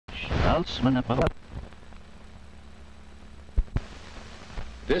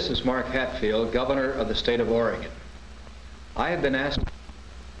This is Mark Hatfield, Governor of the state of Oregon. I have been asked,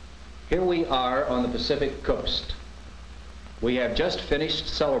 here we are on the Pacific coast. We have just finished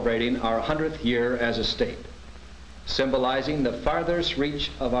celebrating our 100th year as a state, symbolizing the farthest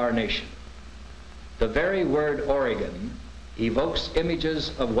reach of our nation. The very word Oregon evokes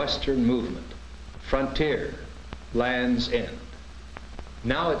images of Western movement, frontier, Land's End.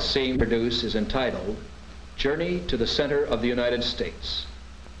 Now its scene produced is entitled Journey to the Center of the United States,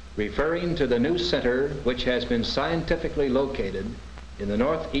 referring to the new center which has been scientifically located in the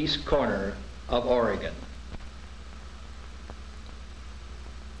northeast corner of Oregon.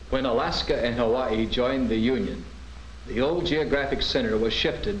 When Alaska and Hawaii joined the Union, the old geographic center was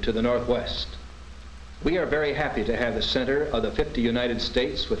shifted to the northwest. We are very happy to have the center of the 50 United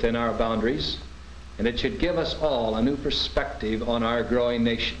States within our boundaries, and it should give us all a new perspective on our growing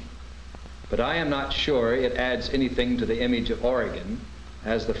nation. But I am not sure it adds anything to the image of Oregon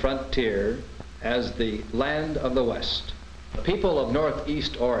as the frontier, as the land of the West. The people of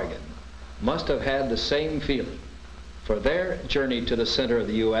northeast Oregon must have had the same feeling, for their journey to the center of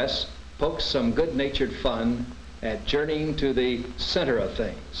the U.S. pokes some good-natured fun at journeying to the center of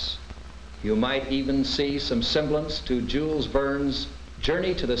things. You might even see some semblance to Jules Verne's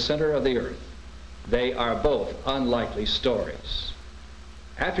Journey to the Center of the Earth. They are both unlikely stories.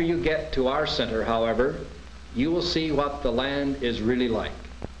 After you get to our center, however, you will see what the land is really like.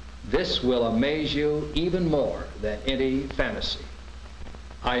 This will amaze you even more than any fantasy.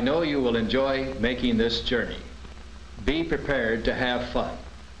 I know you will enjoy making this journey. Be prepared to have fun.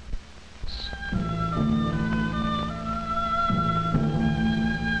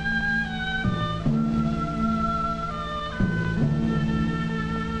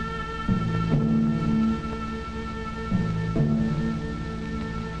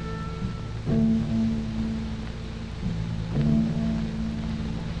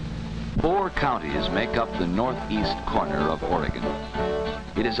 4 counties make up the northeast corner of Oregon.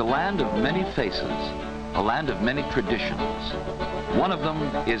 It is a land of many faces, a land of many traditions. One of them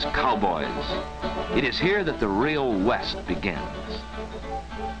is cowboys. It is here that the real West begins.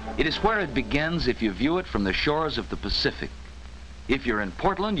 It is where it begins if you view it from the shores of the Pacific. If you're in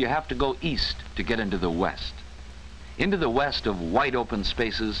Portland, you have to go east to get into the West. Into the West of wide open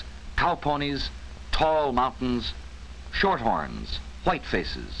spaces, cow ponies, tall mountains, shorthorns, white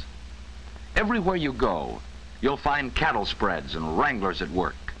faces. Everywhere you go, you'll find cattle spreads and wranglers at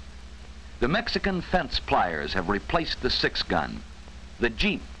work. The Mexican fence pliers have replaced the 6-gun. The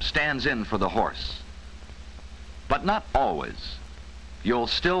Jeep stands in for the horse. But not always. You'll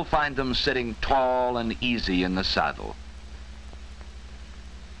still find them sitting tall and easy in the saddle.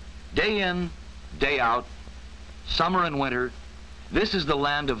 Day in, day out, summer and winter, this is the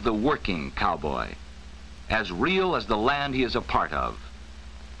land of the working cowboy, as real as the land he is a part of,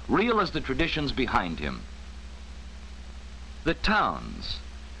 real as the traditions behind him. The towns,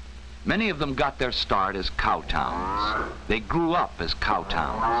 many of them got their start as cow towns. They grew up as cow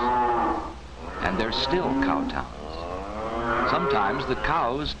towns, and they're still cow towns. Sometimes the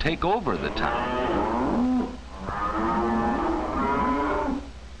cows take over the town.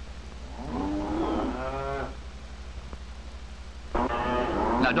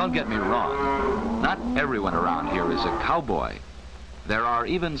 Now, don't get me wrong. Not everyone around here is a cowboy. There are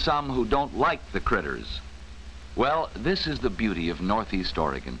even some who don't like the critters. Well, this is the beauty of northeast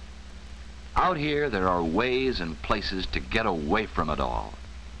Oregon. Out here, there are ways and places to get away from it all.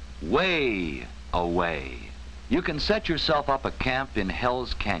 Way away. You can set yourself up a camp in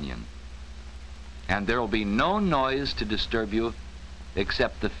Hell's Canyon, and there'll be no noise to disturb you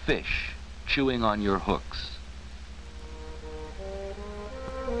except the fish chewing on your hooks.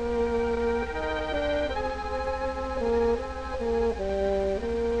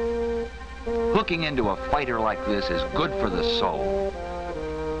 Hooking into a fighter like this is good for the soul.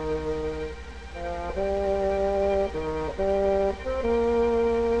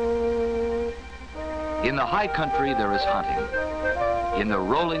 In the high country, there is hunting. In the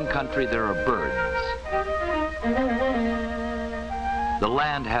rolling country, there are birds. The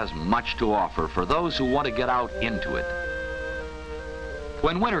land has much to offer for those who want to get out into it.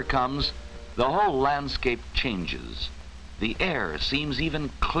 When winter comes, the whole landscape changes. The air seems even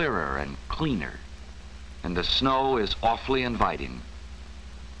clearer and cleaner, and the snow is awfully inviting.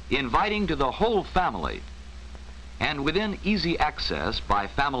 Inviting to the whole family. And within easy access by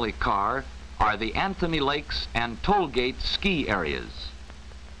family car are the Anthony Lakes and Tollgate ski areas,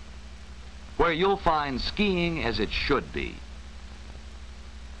 where you'll find skiing as it should be.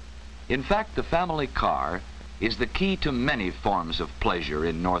 In fact, the family car is the key to many forms of pleasure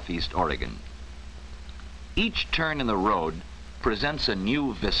in Northeast Oregon. Each turn in the road presents a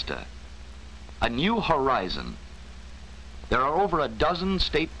new vista, a new horizon. There are over a dozen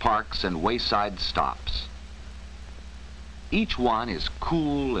state parks and wayside stops. Each one is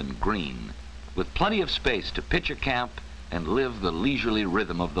cool and green, with plenty of space to pitch a camp and live the leisurely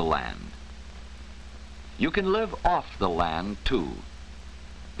rhythm of the land. You can live off the land, too.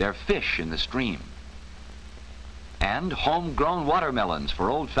 There are fish in the stream, and homegrown watermelons for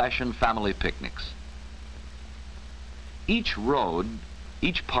old-fashioned family picnics. Each road,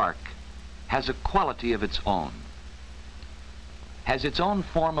 each park, has a quality of its own, has its own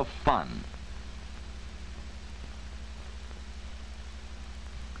form of fun.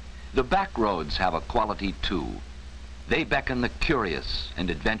 The back roads have a quality too. They beckon the curious and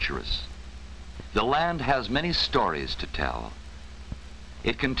adventurous. The land has many stories to tell.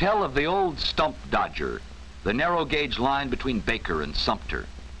 It can tell of the old stump dodger, the narrow gauge line between Baker and Sumter.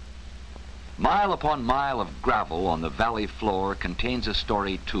 Mile upon mile of gravel on the valley floor contains a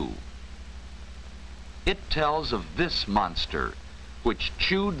story too. It tells of this monster which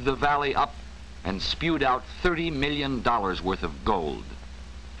chewed the valley up and spewed out $30 million worth of gold.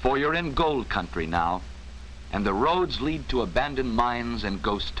 For you're in gold country now, and the roads lead to abandoned mines and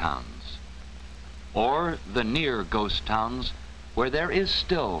ghost towns, or the near ghost towns where there is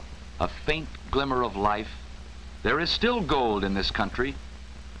still a faint glimmer of life. There is still gold in this country.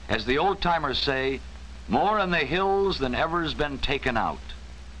 As the old-timers say, more in the hills than ever's been taken out.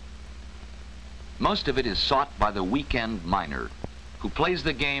 Most of it is sought by the weekend miner, who plays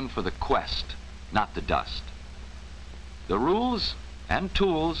the game for the quest, not the dust. The rules and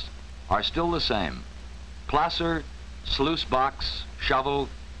tools are still the same: placer, sluice box, shovel,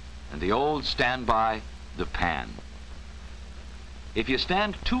 and the old standby, the pan. If you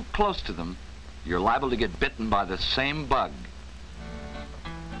stand too close to them, you're liable to get bitten by the same bug.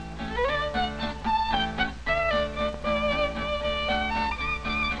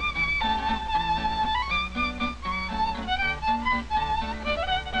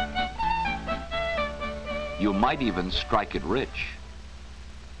 You might even strike it rich.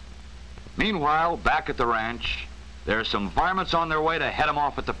 Meanwhile, back at the ranch, there's some varmints on their way to head 'em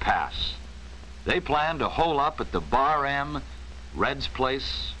off at the pass. They plan to hole up at the Bar M, Red's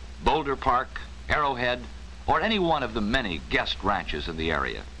Place, Boulder Park, Arrowhead, or any one of the many guest ranches in the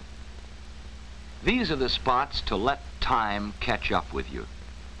area. These are the spots to let time catch up with you,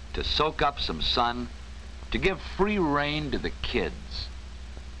 to soak up some sun, to give free rein to the kids.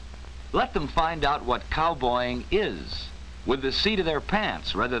 Let them find out what cowboying is, with the seat of their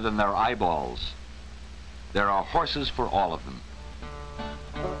pants rather than their eyeballs. There are horses for all of them.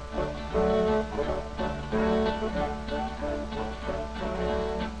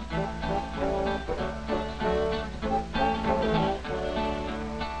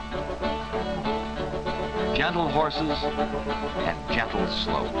 Gentle horses and gentle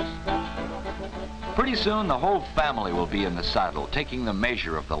slopes. Pretty soon the whole family will be in the saddle, taking the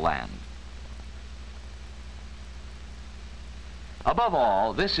measure of the land. Above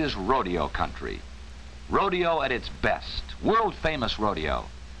all, this is rodeo country. Rodeo at its best, world-famous rodeo.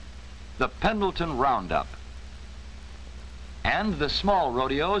 The Pendleton Roundup. And the small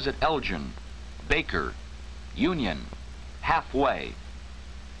rodeos at Elgin, Baker, Union, Halfway,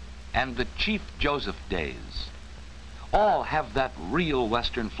 and the Chief Joseph days. All have that real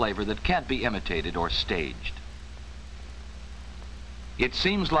Western flavor that can't be imitated or staged. It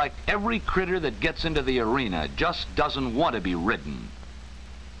seems like every critter that gets into the arena just doesn't want to be ridden.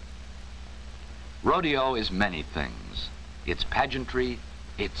 Rodeo is many things. It's pageantry,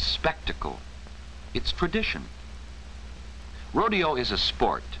 it's spectacle, it's tradition. Rodeo is a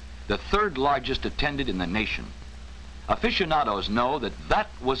sport, the third largest attended in the nation. Aficionados know that that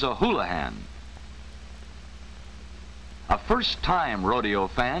was a houlihan. A first-time rodeo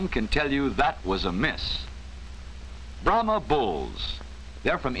fan can tell you that was a miss. Brahma bulls.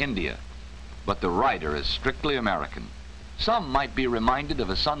 They're from India, but the rider is strictly American. Some might be reminded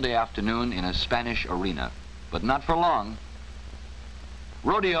of a Sunday afternoon in a Spanish arena, but not for long.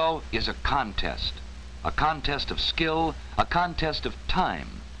 Rodeo is a contest of skill, a contest of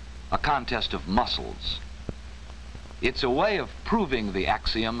time, a contest of muscles. It's a way of proving the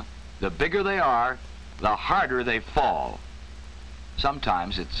axiom, the bigger they are, the harder they fall.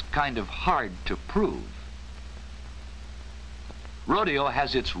 Sometimes it's kind of hard to prove. Rodeo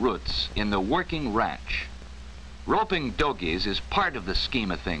has its roots in the working ranch. Roping dogies is part of the scheme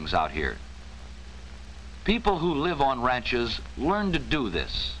of things out here. People who live on ranches learn to do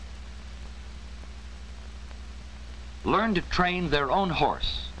this. Learn to train their own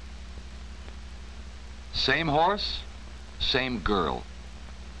horse. Same horse, same girl.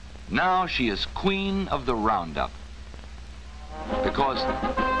 Now she is queen of the roundup. Because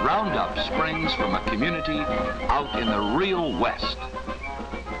roundup springs from a community out in the real West.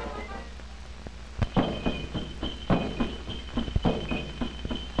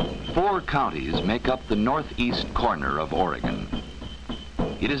 Four counties make up the northeast corner of Oregon.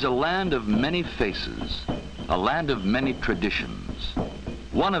 It is a land of many faces, a land of many traditions.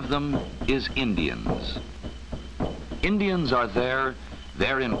 One of them is Indians. Indians are there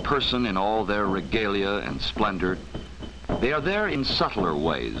in person in all their regalia and splendor. They are there in subtler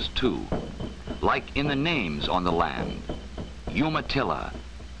ways, too, like in the names on the land. Umatilla,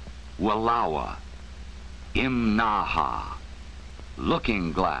 Wallowa, Imnaha,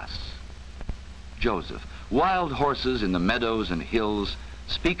 Looking Glass. Joseph, wild horses in the meadows and hills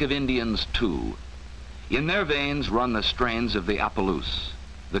speak of Indians, too. In their veins run the strains of the Appaloose,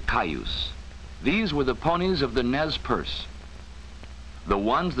 the Cayuse. These were the ponies of the Nez Perce, the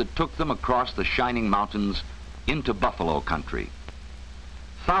ones that took them across the shining mountains into buffalo country.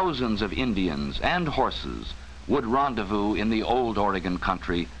 Thousands of Indians and horses would rendezvous in the old Oregon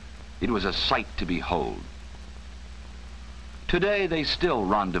country. It was a sight to behold. Today they still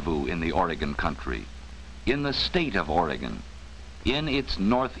rendezvous in the Oregon country, in the state of Oregon, in its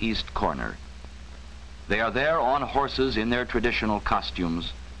northeast corner. They are there on horses in their traditional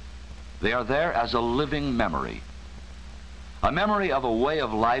costumes. They are there as a living memory. A memory of a way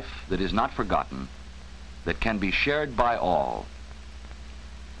of life that is not forgotten, that can be shared by all.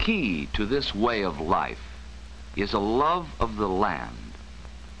 Key to this way of life is a love of the land,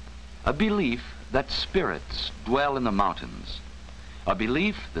 a belief that spirits dwell in the mountains, a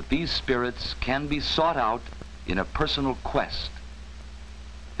belief that these spirits can be sought out in a personal quest,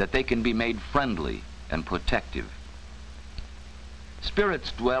 that they can be made friendly and protective.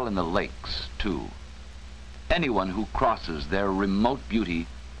 Spirits dwell in the lakes, too. Anyone who crosses their remote beauty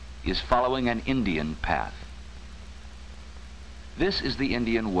is following an Indian path. This is the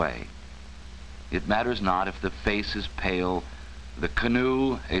Indian way. It matters not if the face is pale, the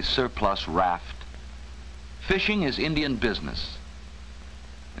canoe a surplus raft. Fishing is Indian business,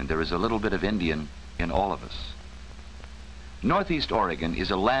 and there is a little bit of Indian in all of us. Northeast Oregon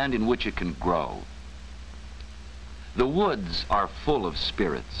is a land in which it can grow. The woods are full of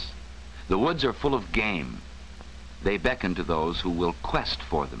spirits. The woods are full of game. They beckon to those who will quest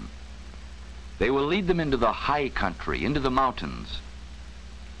for them. They will lead them into the high country, into the mountains.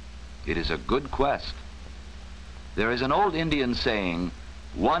 It is a good quest. There is an old Indian saying,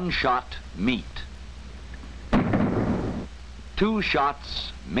 "One shot, meat. 2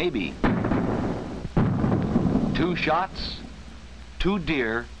 shots, maybe. 2 shots, 2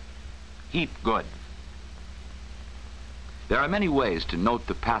 deer, heap good." There are many ways to note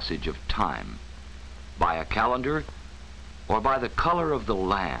the passage of time, by a calendar or by the color of the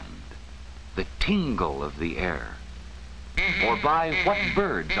land, the tingle of the air, or by what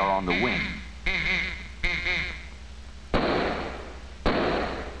birds are on the wing.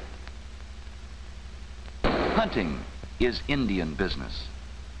 Hunting is Indian business,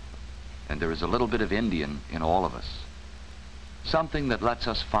 and there is a little bit of Indian in all of us, something that lets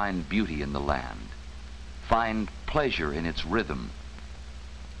us find beauty in the land, find pleasure in its rhythm.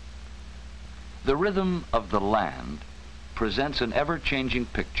 The rhythm of the land presents an ever-changing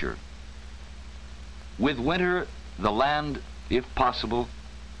picture. With winter, the land, if possible,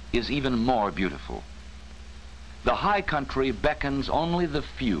 is even more beautiful. The high country beckons only the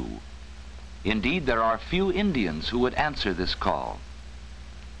few. Indeed, there are few Indians who would answer this call.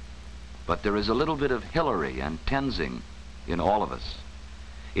 But there is a little bit of Hillary and Tenzing in all of us,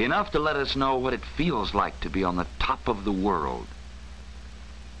 enough to let us know what it feels like to be on the top of the world.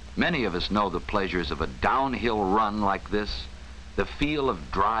 Many of us know the pleasures of a downhill run like this, the feel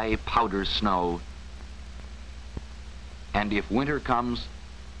of dry powder snow. And if winter comes,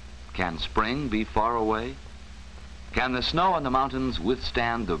 can spring be far away? Can the snow on the mountains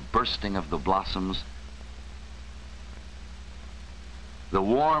withstand the bursting of the blossoms? The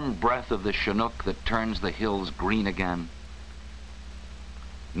warm breath of the Chinook that turns the hills green again?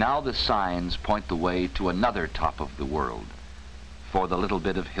 Now the signs point the way to another top of the world, for the little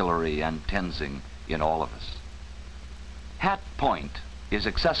bit of Hillary and Tenzing in all of us. Hat Point is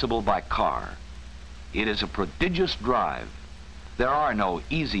accessible by car. It is a prodigious drive. There are no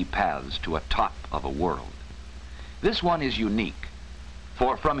easy paths to a top of a world. This one is unique,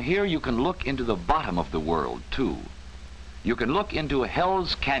 for from here you can look into the bottom of the world, too. You can look into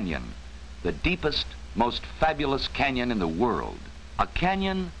Hell's Canyon, the deepest, most fabulous canyon in the world, a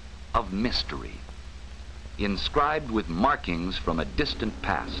canyon of mystery, inscribed with markings from a distant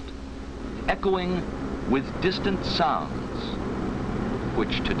past, echoing with distant sounds,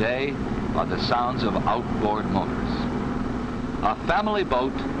 which today are the sounds of outboard motors. A family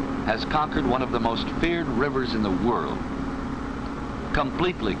boat has conquered one of the most feared rivers in the world,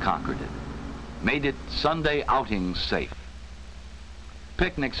 completely conquered it, made it Sunday outing safe.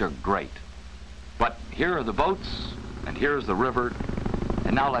 Picnics are great, but here are the boats, and here's the river,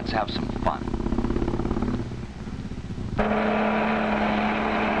 and now let's have some fun.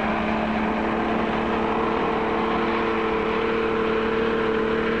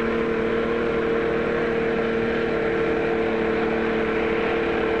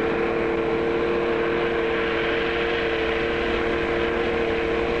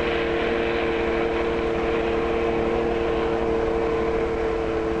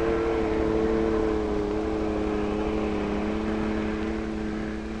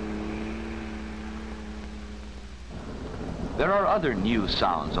 There are other new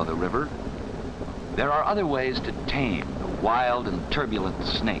sounds on the river. There are other ways to tame the wild and turbulent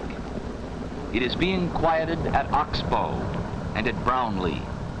snake. It is being quieted at Oxbow and at Brownlee.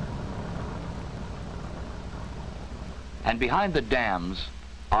 And behind the dams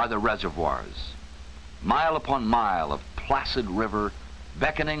are the reservoirs. Mile upon mile of placid river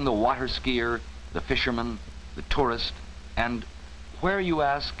beckoning the water skier, the fisherman, the tourist, and where, you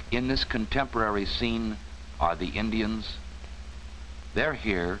ask, in this contemporary scene are the Indians? They're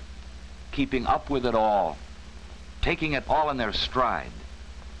here, keeping up with it all, taking it all in their stride.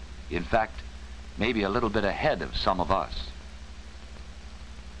 In fact, maybe a little bit ahead of some of us.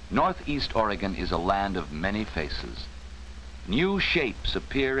 Northeast Oregon is a land of many faces. New shapes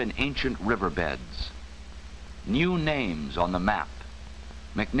appear in ancient riverbeds. New names on the map.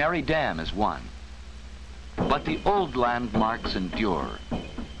 McNary Dam is one. But the old landmarks endure.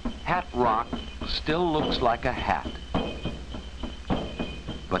 Hat Rock still looks like a hat.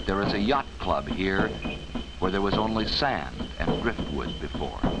 But there is a yacht club here where there was only sand and driftwood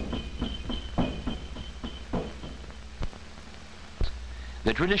before.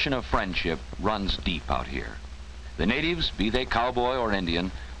 The tradition of friendship runs deep out here. The natives, be they cowboy or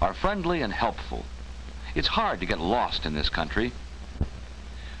Indian, are friendly and helpful. It's hard to get lost in this country.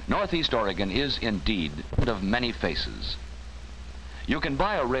 Northeast Oregon is indeed of many faces. You can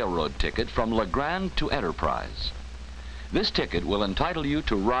buy a railroad ticket from La Grande to Enterprise. This ticket will entitle you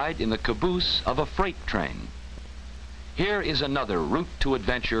to ride in the caboose of a freight train. Here is another route to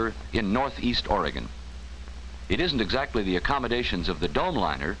adventure in Northeast Oregon. It isn't exactly the accommodations of the dome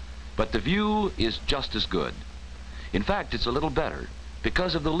liner, but the view is just as good. In fact, it's a little better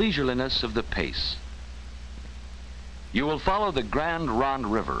because of the leisureliness of the pace. You will follow the Grand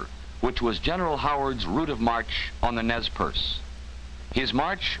Ronde River, which was General Howard's route of march on the Nez Perce. His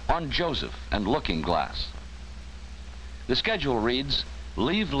march on Joseph and Looking Glass. The schedule reads,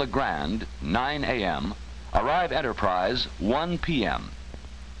 leave La Grande 9 a.m., arrive Enterprise 1 p.m.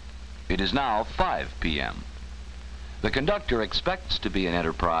 It is now 5 p.m. The conductor expects to be in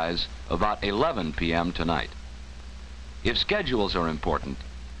Enterprise about 11 p.m. tonight. If schedules are important,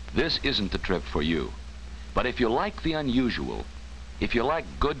 this isn't the trip for you. But if you like the unusual, if you like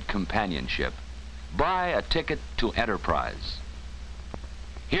good companionship, buy a ticket to Enterprise.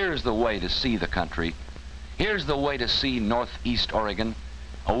 Here's the way to see the country. Here's the way to see Northeast Oregon,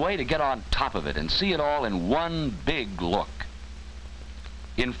 a way to get on top of it and see it all in one big look.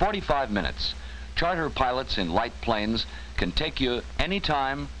 In 45 minutes, charter pilots in light planes can take you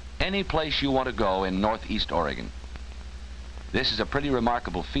anytime, any place you want to go in Northeast Oregon. This is a pretty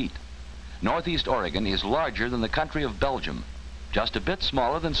remarkable feat. Northeast Oregon is larger than the country of Belgium, just a bit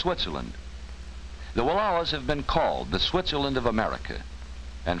smaller than Switzerland. The Wallowas have been called the Switzerland of America,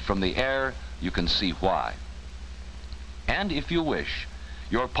 and from the air you can see why. And if you wish,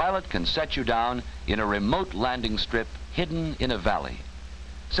 your pilot can set you down in a remote landing strip hidden in a valley.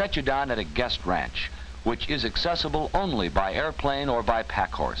 Set you down at a guest ranch, which is accessible only by airplane or by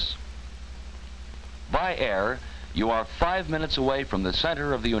pack horse. By air, you are 5 minutes away from the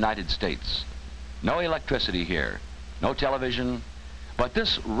center of the United States. No electricity here, no television, but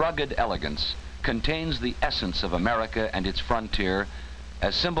this rugged elegance contains the essence of America and its frontier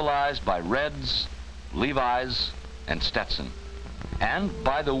as symbolized by Reds, Levi's, and Stetson, and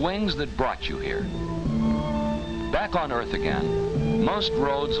by the wings that brought you here. Back on Earth again, most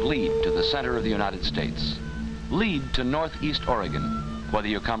roads lead to the center of the United States, lead to Northeast Oregon, whether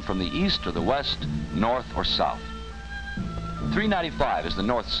you come from the east or the west, north or south. 395 is the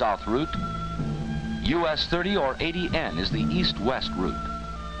north-south route. US 30 or 80N is the east-west route.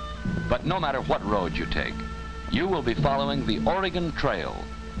 But no matter what road you take, you will be following the Oregon Trail,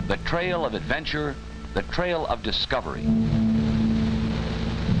 the trail of adventure, the trail of discovery.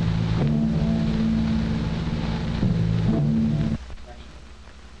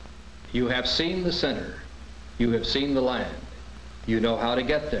 You have seen the center. You have seen the land. You know how to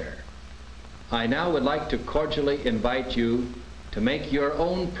get there. I now would like to cordially invite you to make your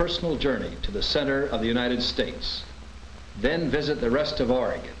own personal journey to the center of the United States. Then visit the rest of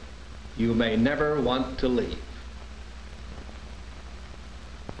Oregon. You may never want to leave.